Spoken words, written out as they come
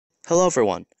Hello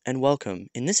everyone, and welcome.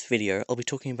 In this video, I'll be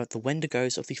talking about the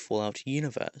Wendigos of the Fallout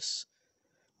universe.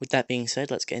 With that being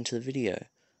said, let's get into the video.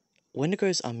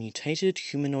 Wendigos are mutated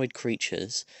humanoid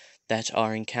creatures that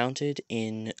are encountered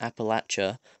in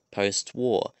Appalachia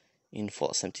post-war in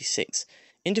Fallout 76.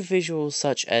 Individuals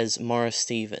such as Morris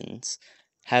Stevens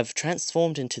have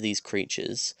transformed into these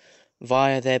creatures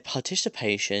via their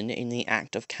participation in the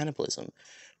act of cannibalism.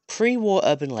 Pre-war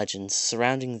urban legends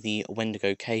surrounding the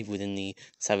Wendigo cave within the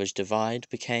Savage Divide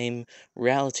became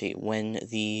reality when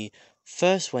the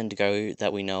first Wendigo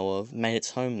that we know of made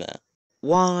its home there.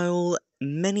 While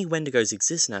many Wendigos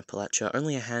exist in Appalachia,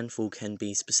 only a handful can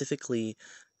be specifically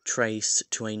traced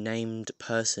to a named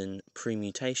person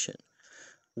pre-mutation,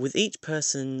 with each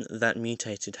person that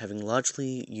mutated having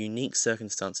largely unique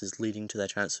circumstances leading to their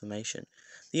transformation.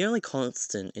 The only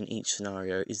constant in each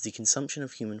scenario is the consumption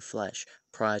of human flesh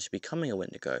prior to becoming a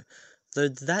Wendigo, though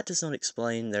that does not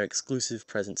explain their exclusive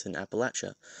presence in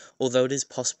Appalachia, although it is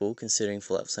possible, considering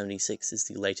Fallout 76 is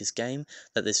the latest game,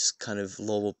 that this kind of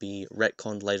lore will be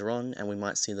retconned later on, and we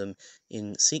might see them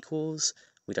in sequels.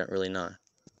 We don't really know.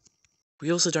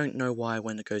 We also don't know why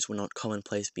Wendigos were not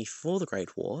commonplace before the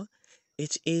Great War.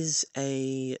 It is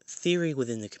a theory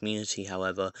within the community,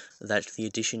 however, that the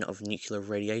addition of nuclear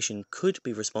radiation could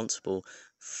be responsible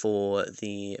for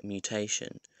the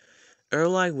mutation.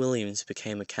 Earl Williams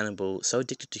became a cannibal so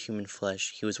addicted to human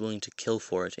flesh he was willing to kill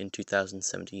for it in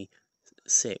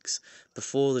 2076,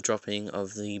 before the dropping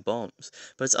of the bombs,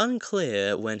 but it's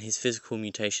unclear when his physical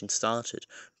mutation started,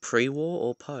 pre-war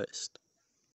or post.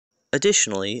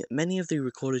 Additionally, many of the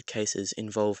recorded cases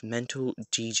involve mental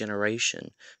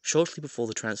degeneration shortly before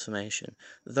the transformation,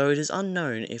 though it is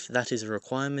unknown if that is a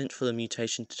requirement for the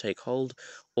mutation to take hold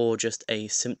or just a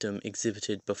symptom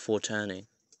exhibited before turning.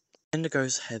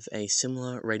 Wendigos have a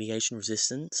similar radiation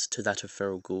resistance to that of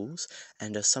feral ghouls,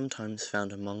 and are sometimes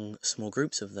found among small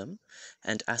groups of them,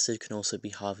 and acid can also be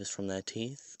harvested from their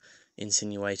teeth,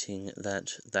 insinuating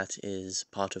that that is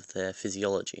part of their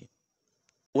physiology.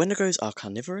 Wendigos are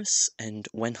carnivorous, and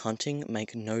when hunting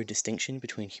make no distinction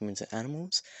between humans and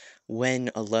animals. When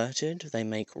alerted, they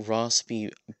make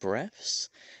raspy breaths,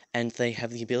 and they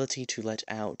have the ability to let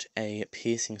out a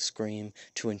piercing scream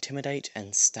to intimidate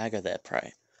and stagger their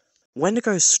prey.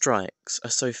 Wendigo's strikes are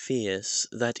so fierce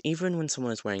that even when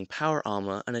someone is wearing power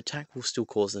armor, an attack will still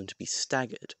cause them to be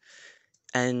staggered.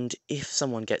 And if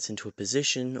someone gets into a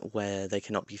position where they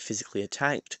cannot be physically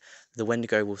attacked, the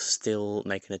Wendigo will still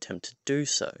make an attempt to do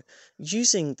so.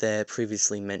 Using their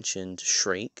previously mentioned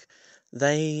shriek,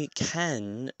 they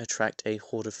can attract a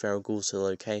horde of feral ghouls to the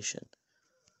location.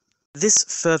 This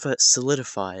further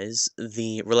solidifies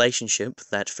the relationship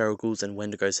that feral ghouls and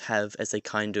Wendigos have as a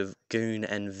kind of goon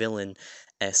and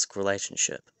villain-esque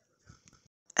relationship.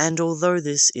 And although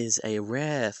this is a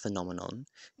rare phenomenon,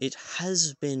 it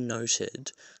has been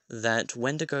noted that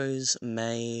Wendigos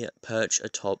may perch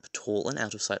atop tall and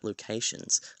out-of-sight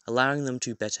locations, allowing them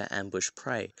to better ambush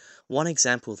prey. One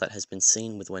example that has been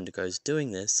seen with Wendigos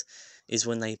doing this is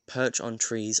when they perch on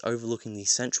trees overlooking the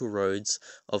central roads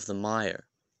of the mire.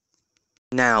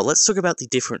 Now, let's talk about the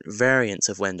different variants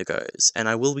of Wendigos, and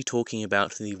I will be talking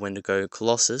about the Wendigo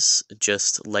Colossus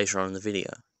just later on in the video.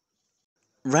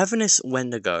 Ravenous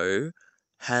Wendigo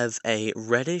have a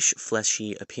reddish,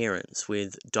 fleshy appearance,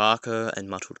 with darker and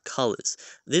mottled colours.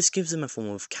 This gives them a form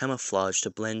of camouflage to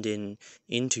blend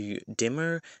into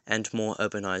dimmer and more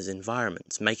urbanized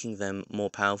environments, making them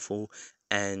more powerful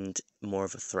and more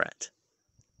of a threat.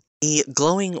 The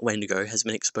glowing Wendigo has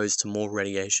been exposed to more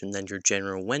radiation than your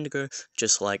general Wendigo,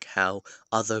 just like how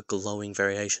other glowing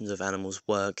variations of animals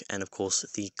work, and of course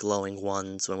the glowing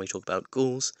ones when we talk about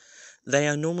ghouls. They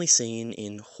are normally seen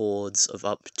in hordes of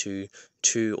up to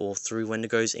 2 or 3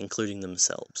 Wendigos, including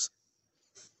themselves.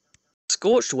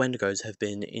 Scorched Wendigos have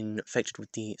been infected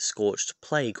with the Scorched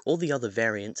Plague. All the other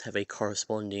variants have a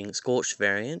corresponding Scorched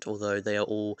variant, although they are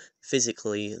all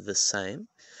physically the same.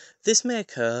 This may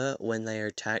occur when they are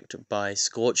attacked by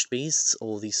Scorched Beasts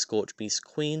or the Scorched Beast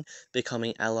Queen,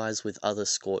 becoming allies with other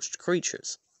Scorched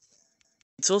creatures.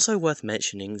 It's also worth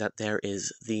mentioning that there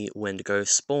is the Wendigo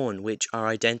Spawn, which are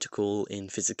identical in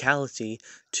physicality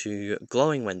to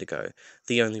glowing Wendigo,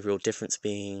 the only real difference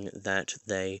being that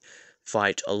they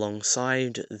fight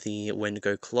alongside the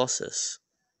Wendigo Colossus.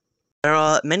 There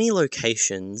are many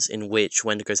locations in which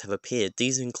Wendigos have appeared.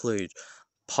 These include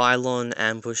Pylon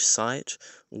Ambush Site,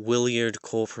 Williard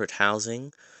Corporate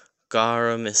Housing,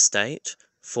 Garum Estate,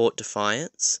 Fort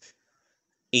Defiance,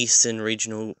 Eastern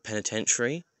Regional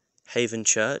Penitentiary, Haven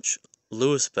Church,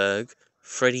 Lewisburg,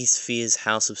 Freddy's Fears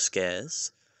House of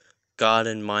Scares,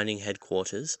 Garden Mining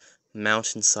Headquarters,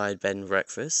 Mountainside Bed and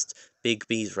Breakfast, Big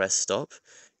B's Rest Stop,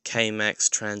 K-Max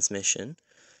Transmission,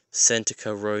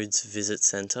 Centrica Roads Visit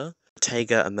Centre,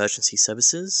 Ortega Emergency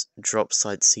Services, Drop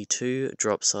Site C2,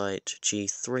 Drop Site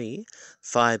G3,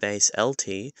 Firebase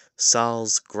LT,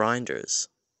 SARS Grinders.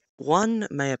 One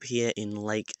may appear in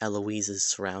Lake Eloise's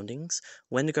surroundings.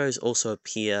 Wendigos also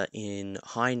appear in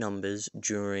high numbers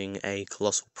during a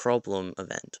Colossal Problem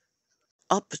event.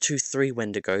 Up to 3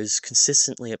 Wendigos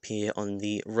consistently appear on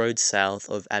the road south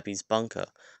of Abby's bunker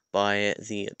by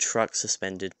the truck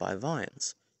suspended by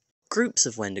vines. Groups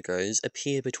of Wendigos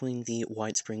appear between the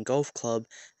White Spring Golf Club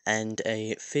and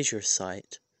a fissure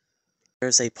site. There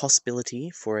is a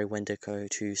possibility for a Wendigo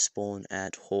to spawn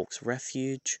at Hawk's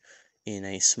Refuge in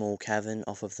a small cavern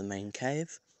off of the main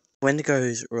cave.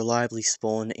 Wendigos reliably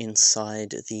spawn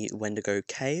inside the Wendigo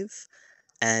Cave,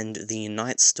 and the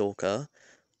Night Stalker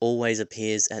always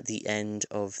appears at the end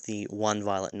of the One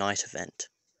Violet Night event.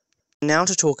 Now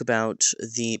to talk about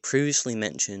the previously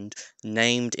mentioned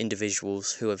named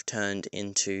individuals who have turned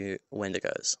into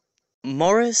Wendigos.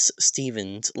 Morris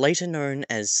Stevens, later known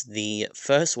as the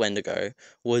First Wendigo,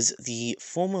 was the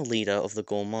former leader of the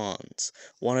Gourmands,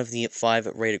 one of the 5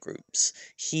 raider groups.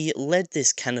 He led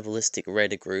this cannibalistic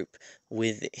raider group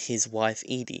with his wife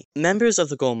Edie. Members of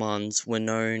the Gourmands were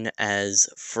known as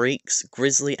freaks,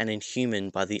 grisly, and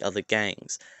inhuman by the other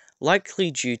gangs.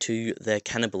 Likely due to their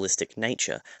cannibalistic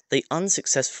nature, they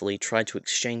unsuccessfully tried to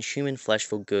exchange human flesh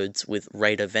for goods with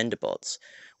raider vendor bots,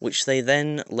 which they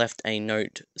then left a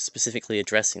note specifically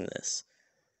addressing this.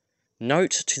 Note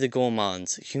to the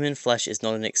Gourmands, human flesh is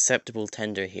not an acceptable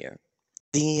tender here.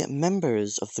 The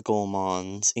members of the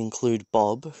Gourmands include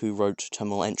Bob, who wrote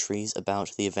terminal entries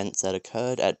about the events that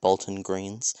occurred at Bolton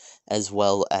Greens, as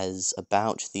well as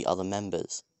about the other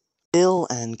members. Bill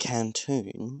and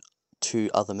Cantoon, 2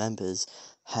 other members,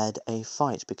 had a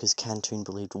fight because Cantoon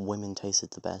believed women tasted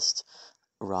the best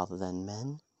rather than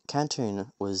men.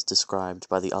 Cantoon was described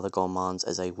by the other Gourmands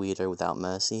as a weirdo without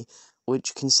mercy,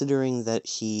 which, considering that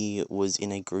he was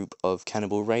in a group of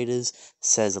cannibal raiders,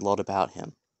 says a lot about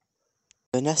him.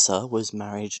 Vanessa was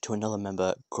married to another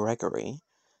member, Gregory,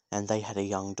 and they had a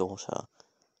young daughter.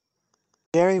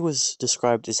 Jerry was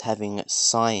described as having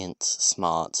science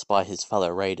smarts by his fellow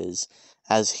raiders,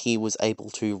 as he was able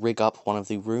to rig up one of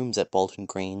the rooms at Bolton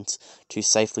Greens to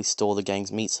safely store the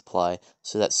gang's meat supply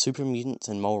so that super mutants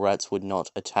and mole rats would not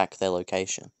attack their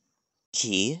location.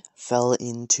 He fell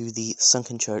into the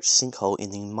sunken church sinkhole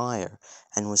in the mire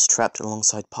and was trapped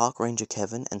alongside Park Ranger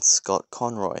Kevin and Scott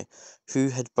Conroy, who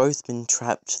had both been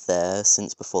trapped there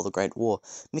since before the Great War.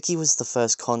 Mickey was the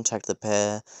first contact the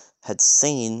pair had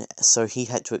seen, so he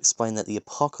had to explain that the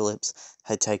apocalypse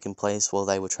had taken place while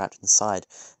they were trapped inside.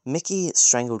 Mickey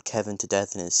strangled Kevin to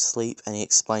death in his sleep, and he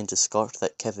explained to Scott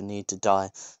that Kevin needed to die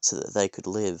so that they could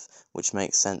live, which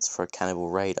makes sense for a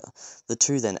cannibal raider. The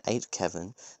two then ate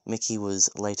Kevin. Mickey was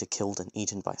later killed and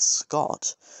eaten by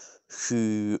Scott,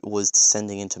 who was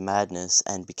descending into madness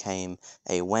and became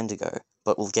a Wendigo,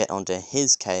 but we'll get onto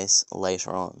his case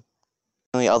later on.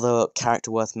 The only other character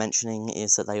worth mentioning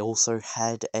is that they also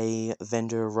had a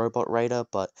vendor robot raider,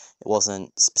 but it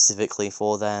wasn't specifically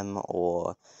for them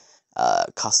or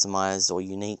customized or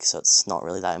unique, so it's not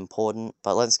really that important.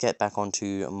 But let's get back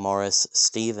onto Morris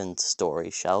Stevens'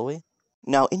 story, shall we?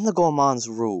 Now, in the Gourmand's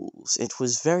rules, it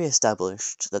was very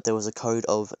established that there was a code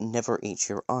of never eat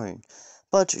your own,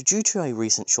 but due to a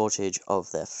recent shortage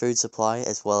of their food supply,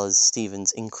 as well as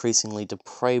Stevens' increasingly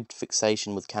depraved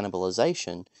fixation with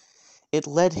cannibalization, it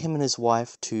led him and his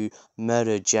wife to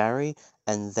murder Jerry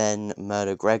and then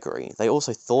murder Gregory. They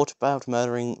also thought about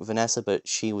murdering Vanessa, but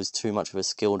she was too much of a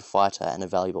skilled fighter and a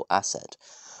valuable asset.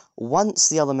 Once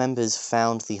the other members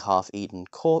found the half-eaten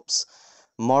corpse,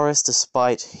 Morris,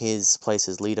 despite his place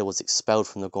as leader, was expelled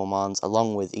from the Gourmands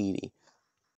along with Edie.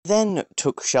 He then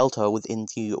took shelter within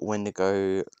the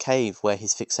Wendigo cave, where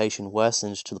his fixation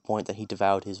worsened to the point that he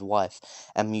devoured his wife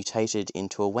and mutated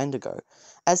into a Wendigo.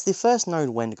 As the first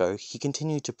known Wendigo, he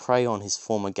continued to prey on his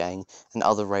former gang and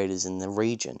other raiders in the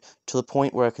region, to the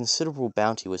point where a considerable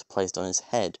bounty was placed on his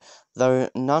head, though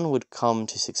none would come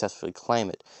to successfully claim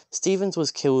it. Stevens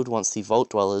was killed once the Vault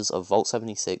Dwellers of Vault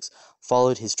 76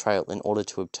 followed his trail in order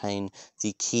to obtain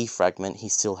the key fragment he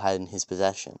still had in his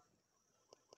possession.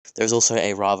 There is also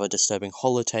a rather disturbing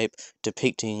holotape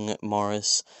depicting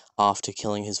Morris after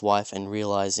killing his wife and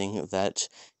realizing that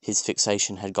his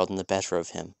fixation had gotten the better of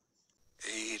him.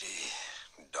 Edie,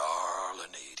 darling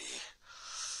Edie,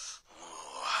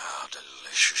 oh, how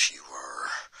delicious you were.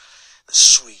 The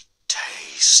sweet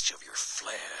taste of your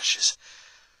flesh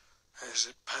as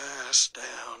it passed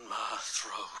down my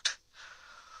throat.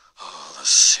 Oh, the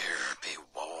syrupy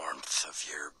warmth of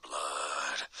your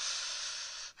blood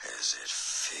as it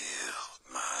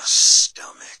filled my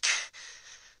stomach.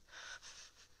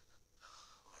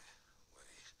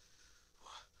 Wait,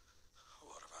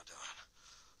 what have I done?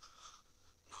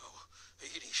 No,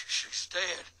 Edie, she's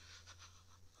dead.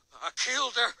 I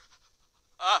killed her.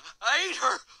 I ate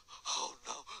her. Oh,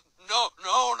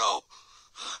 no.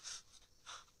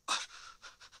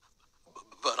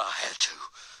 But I had to.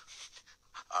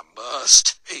 I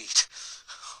must eat.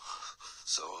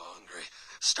 So hungry,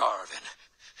 starving,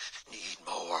 need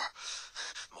more.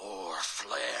 More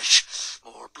flesh,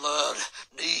 more blood,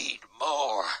 need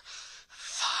more.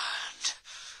 Find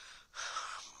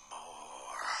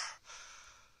more.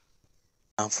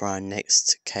 Now for our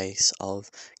next case of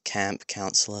camp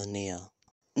counselor Nia.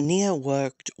 Nia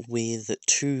worked with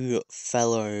two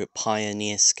fellow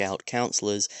pioneer scout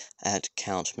counselors at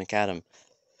Count McAdam,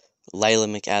 Layla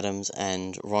McAdams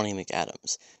and Ronnie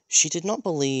McAdams. She did not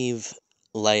believe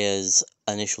Leia's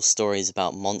initial stories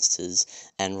about monsters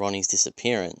and Ronnie's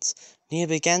disappearance. Nia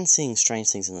began seeing strange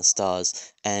things in the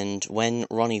stars, and when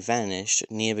Ronnie vanished,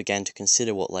 Nia began to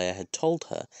consider what Leia had told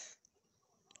her.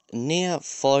 Nia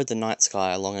followed the night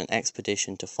sky along an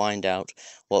expedition to find out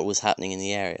what was happening in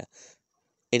the area.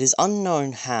 It is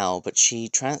unknown how, but she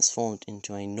transformed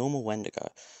into a normal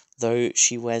Wendigo, though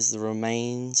she wears the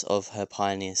remains of her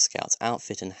Pioneer Scout's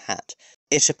outfit and hat.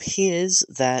 It appears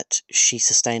that she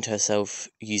sustained herself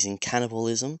using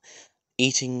cannibalism,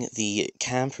 eating the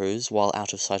campers while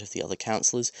out of sight of the other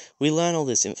counselors. We learn all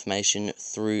this information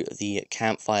through the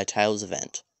Campfire Tales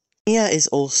event. Nia is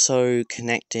also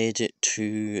connected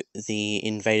to the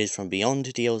Invaders from Beyond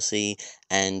DLC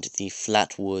and the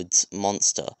Flatwoods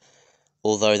monster.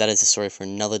 Although that is a story for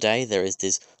another day, there is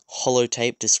this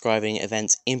holotape describing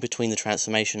events in between the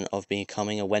transformation of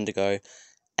becoming a Wendigo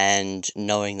and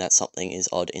knowing that something is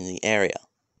odd in the area.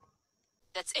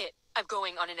 That's it. I'm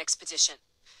going on an expedition.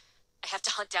 I have to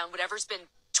hunt down whatever's been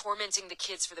tormenting the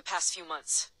kids for the past few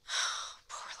months.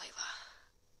 Poor Layla.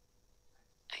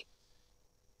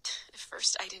 At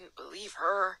first I didn't believe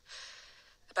her.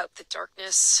 About the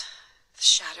darkness, the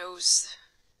shadows,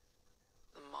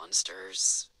 the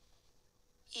monsters.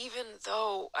 Even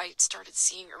though I started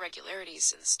seeing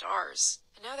irregularities in the stars.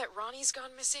 And now that Ronnie's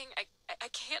gone missing, I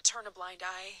can't turn a blind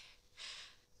eye.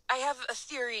 I have a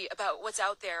theory about what's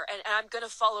out there, and I'm gonna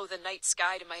follow the night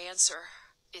sky to my answer.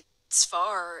 It's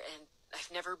far, and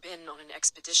I've never been on an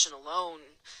expedition alone,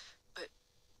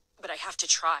 but I have to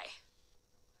try.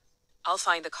 I'll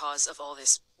find the cause of all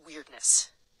this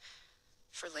weirdness.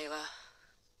 For Layla.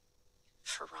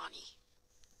 For Ronnie.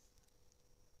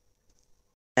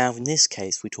 Now, in this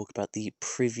case, we talk about the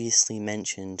previously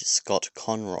mentioned Scott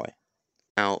Conroy.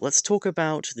 Now, let's talk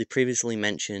about the previously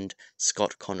mentioned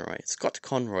Scott Conroy. Scott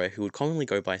Conroy, who would commonly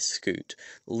go by Scoot,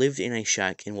 lived in a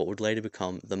shack in what would later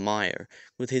become the Mire,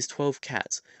 with his 12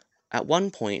 cats. At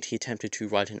one point, he attempted to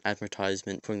write an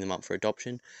advertisement putting them up for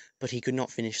adoption, but he could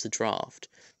not finish the draft.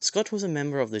 Scott was a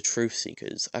member of the Truth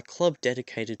Seekers, a club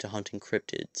dedicated to hunting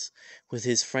cryptids, with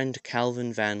his friend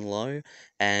Calvin Van Lowe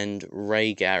and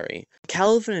Ray Gary.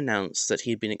 Calvin announced that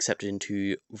he had been accepted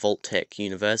into Vault-Tec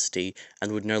University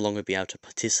and would no longer be able to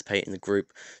participate in the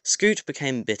group. Scoot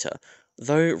became bitter.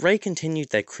 Though Ray continued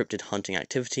their cryptid hunting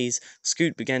activities,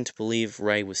 Scoot began to believe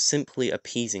Ray was simply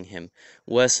appeasing him,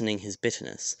 worsening his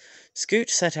bitterness. Scoot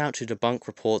set out to debunk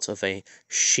reports of a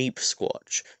sheep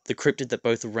squatch, the cryptid that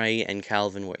both Ray and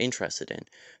Calvin were interested in.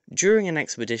 During an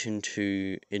expedition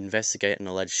to investigate an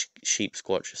alleged sheep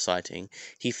squatch sighting,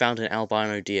 he found an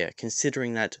albino deer,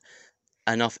 considering that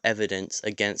enough evidence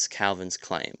against Calvin's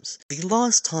claims. The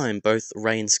last time both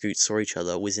Ray and Scoot saw each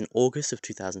other was in August of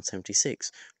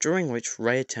 2076, during which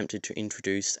Ray attempted to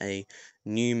introduce a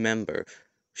new member,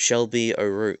 Shelby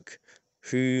O'Rourke,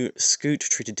 who Scoot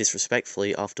treated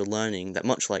disrespectfully after learning that,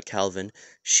 much like Calvin,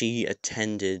 she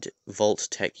attended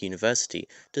Vault-Tec University.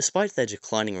 Despite their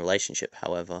declining relationship,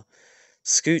 however,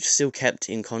 Scoot still kept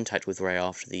in contact with Ray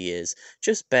after the years,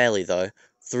 just barely though,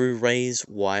 through Ray's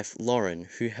wife Lauren,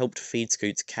 who helped feed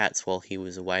Scoot's cats while he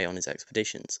was away on his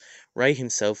expeditions. Ray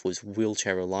himself was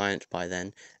wheelchair reliant by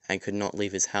then and could not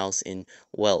leave his house in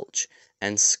Welch,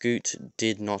 and Scoot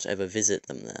did not ever visit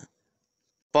them there.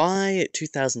 By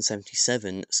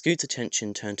 2077, Scoot's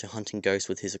attention turned to hunting ghosts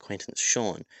with his acquaintance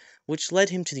Sean, which led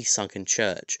him to the sunken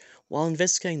church. While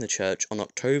investigating the church on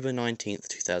October 19th,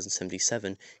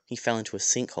 2077, he fell into a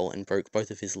sinkhole and broke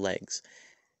both of his legs.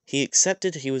 He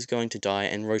accepted he was going to die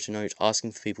and wrote a note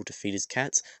asking for people to feed his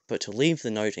cats, but to leave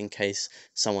the note in case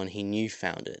someone he knew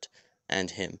found it. and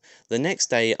him. The next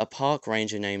day, a park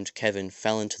ranger named Kevin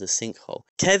fell into the sinkhole.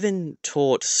 Kevin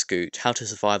taught Scoot how to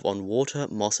survive on water,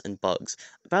 moss, and bugs.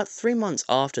 About 3 months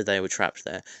after they were trapped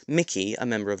there, Mickey, a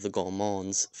member of the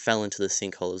Gourmands, fell into the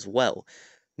sinkhole as well.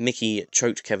 Mickey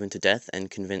choked Kevin to death and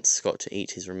convinced Scott to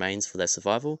eat his remains for their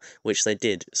survival, which they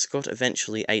did. Scott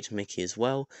eventually ate Mickey as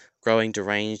well, growing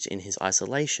deranged in his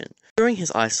isolation. During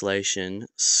his isolation,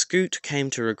 Scoot came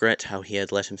to regret how he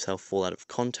had let himself fall out of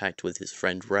contact with his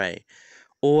friend Ray,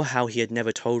 or how he had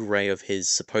never told Ray of his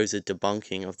supposed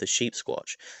debunking of the sheep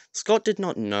squatch. Scott did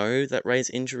not know that Ray's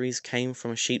injuries came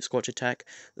from a sheep squatch attack,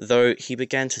 though he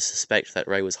began to suspect that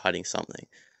Ray was hiding something.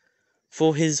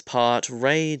 For his part,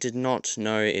 Ray did not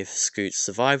know if Scoot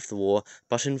survived the war,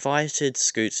 but invited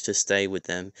Scoot to stay with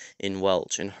them in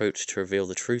Welch and hoped to reveal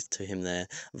the truth to him there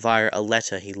via a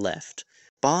letter he left.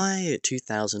 By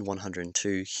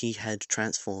 2102, he had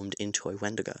transformed into a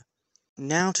Wendigo.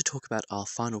 Now to talk about our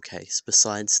final case,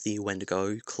 besides the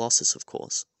Wendigo Colossus, of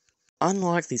course.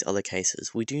 Unlike these other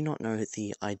cases, we do not know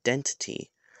the identity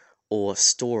or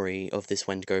story of this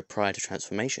Wendigo prior to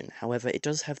transformation. However, it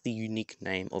does have the unique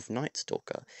name of Night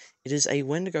Stalker. It is a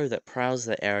Wendigo that prowls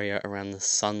the area around the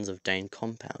Sons of Dane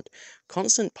compound.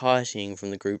 Constant partying from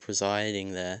the group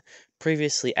residing there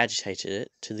previously agitated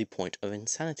it to the point of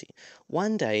insanity.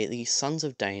 One day, the Sons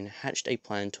of Dane hatched a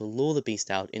plan to lure the beast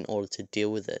out in order to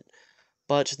deal with it.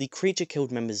 But the creature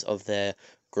killed members of their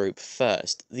group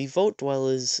first. The Vault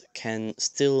Dwellers can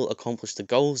still accomplish the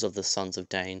goals of the Sons of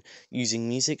Dane, using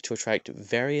music to attract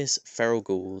various feral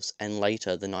ghouls and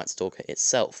later the Night Stalker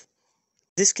itself.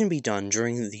 This can be done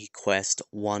during the quest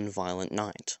One Violent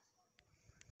Night.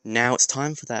 Now it's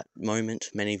time for that moment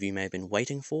many of you may have been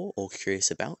waiting for or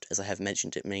curious about, as I have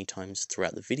mentioned it many times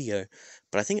throughout the video,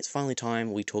 but I think it's finally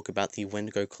time we talk about the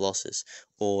Wendigo Colossus,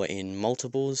 or in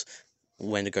multiples,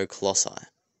 Wendigo Colossi.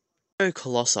 Wendigo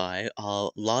Colossi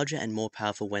are larger and more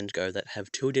powerful Wendigo that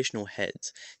have 2 additional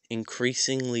heads,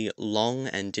 increasingly long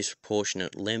and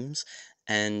disproportionate limbs,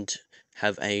 and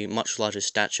have a much larger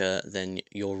stature than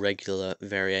your regular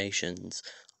variations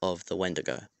of the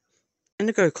Wendigo.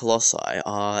 Wendigo Colossi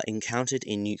are encountered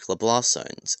in nuclear blast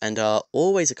zones, and are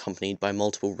always accompanied by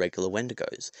multiple regular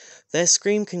Wendigos. Their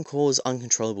scream can cause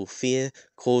uncontrollable fear,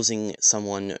 causing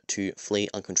someone to flee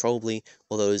uncontrollably,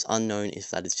 although it is unknown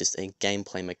if that is just a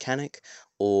gameplay mechanic,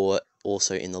 or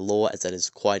also in the lore, as that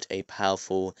is quite a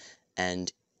powerful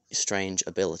and strange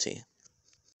ability.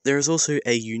 There is also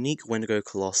a unique Wendigo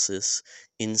Colossus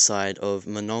inside of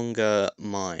Monongah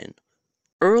Mine.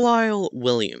 Earlyle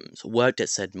Williams worked at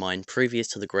said mine previous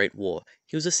to the Great War.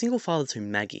 He was a single father to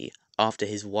Maggie after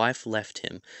his wife left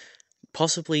him,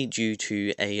 possibly due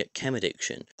to a chem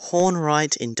addiction.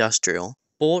 Hornwright Industrial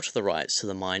bought the rights to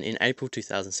the mine in April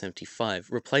 2075,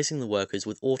 replacing the workers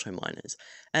with auto miners.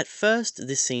 At first,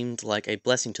 this seemed like a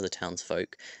blessing to the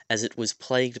townsfolk, as it was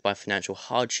plagued by financial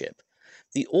hardship.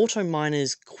 The auto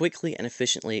miners quickly and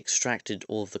efficiently extracted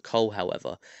all of the coal,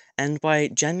 however, and by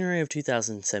January of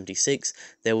 2076,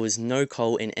 there was no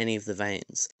coal in any of the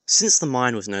veins. Since the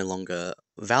mine was no longer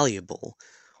valuable,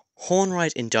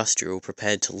 Hornwright Industrial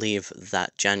prepared to leave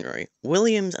that January.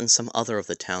 Williams and some other of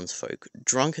the townsfolk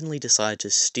drunkenly decided to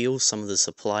steal some of the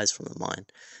supplies from the mine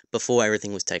before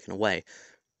everything was taken away.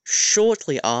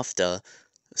 Shortly after,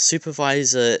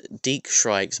 Supervisor Deke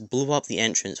Shrikes blew up the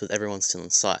entrance with everyone still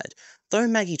inside. Though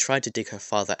Maggie tried to dig her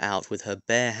father out with her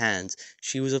bare hands,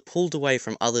 she was pulled away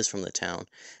from others from the town,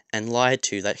 and lied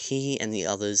to that he and the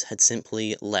others had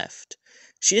simply left.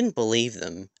 She didn't believe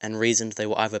them, and reasoned they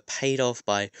were either paid off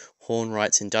by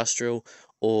Hornwright's Industrial,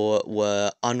 or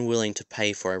were unwilling to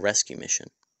pay for a rescue mission.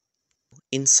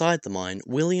 Inside the mine,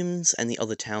 Williams and the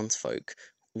other townsfolk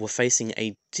were facing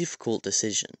a difficult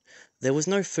decision. There was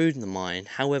no food in the mine,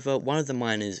 however, one of the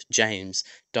miners, James,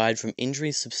 died from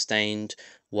injuries sustained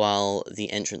while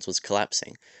the entrance was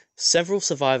collapsing. Several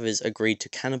survivors agreed to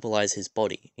cannibalize his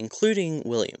body, including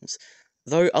Williams,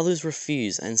 though others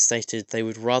refused and stated they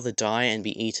would rather die and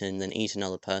be eaten than eat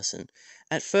another person.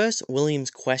 At first,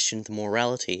 Williams questioned the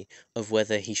morality of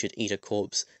whether he should eat a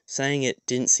corpse, saying it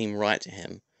didn't seem right to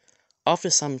him.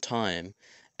 After some time,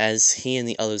 as he and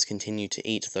the others continued to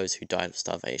eat those who died of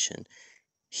starvation,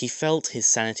 he felt his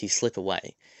sanity slip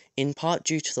away, in part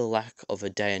due to the lack of a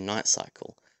day and night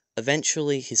cycle.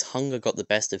 Eventually, his hunger got the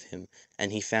best of him,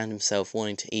 and he found himself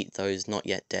wanting to eat those not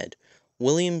yet dead.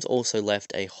 Williams also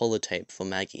left a holotape for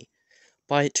Maggie.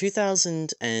 By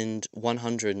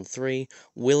 2103,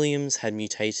 Williams had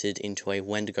mutated into a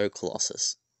Wendigo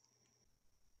Colossus.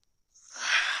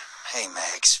 Hey,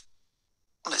 Mags.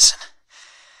 Listen.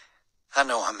 I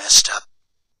know I messed up.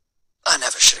 I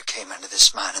never should have came into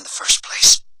this mine in the first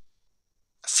place.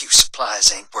 A few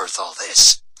supplies ain't worth all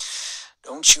this.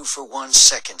 Don't you for 1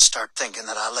 second start thinking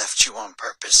that I left you on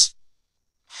purpose.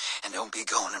 And don't be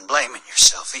going and blaming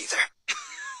yourself either.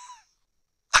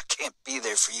 I can't be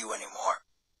there for you anymore.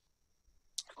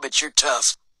 But you're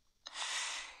tough.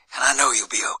 And I know you'll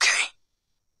be okay.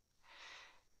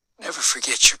 Never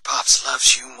forget your pops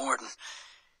loves you more than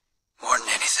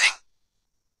anything.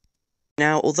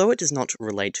 Now, although it does not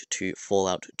relate to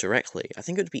Fallout directly, I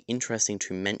think it would be interesting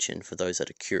to mention, for those that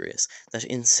are curious, that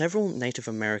in several Native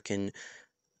American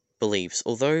beliefs,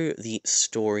 although the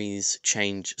stories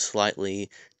change slightly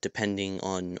depending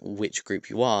on which group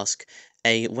you ask,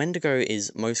 a Wendigo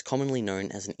is most commonly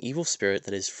known as an evil spirit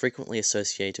that is frequently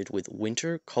associated with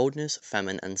winter, coldness,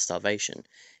 famine, and starvation.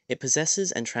 It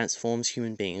possesses and transforms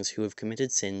human beings who have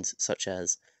committed sins such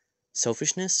as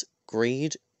selfishness,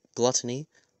 greed, gluttony,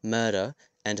 murder,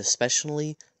 and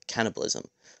especially cannibalism.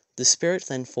 The spirit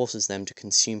then forces them to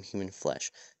consume human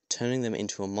flesh, turning them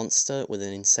into a monster with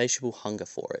an insatiable hunger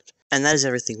for it. And that is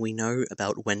everything we know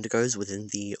about Wendigos within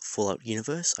the Fallout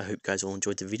universe. I hope you guys all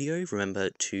enjoyed the video.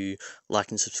 Remember to like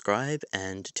and subscribe,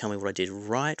 and tell me what I did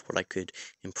right, what I could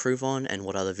improve on, and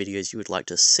what other videos you would like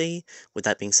to see. With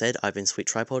that being said, I've been Sweet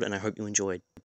Tripod, and I hope you enjoyed.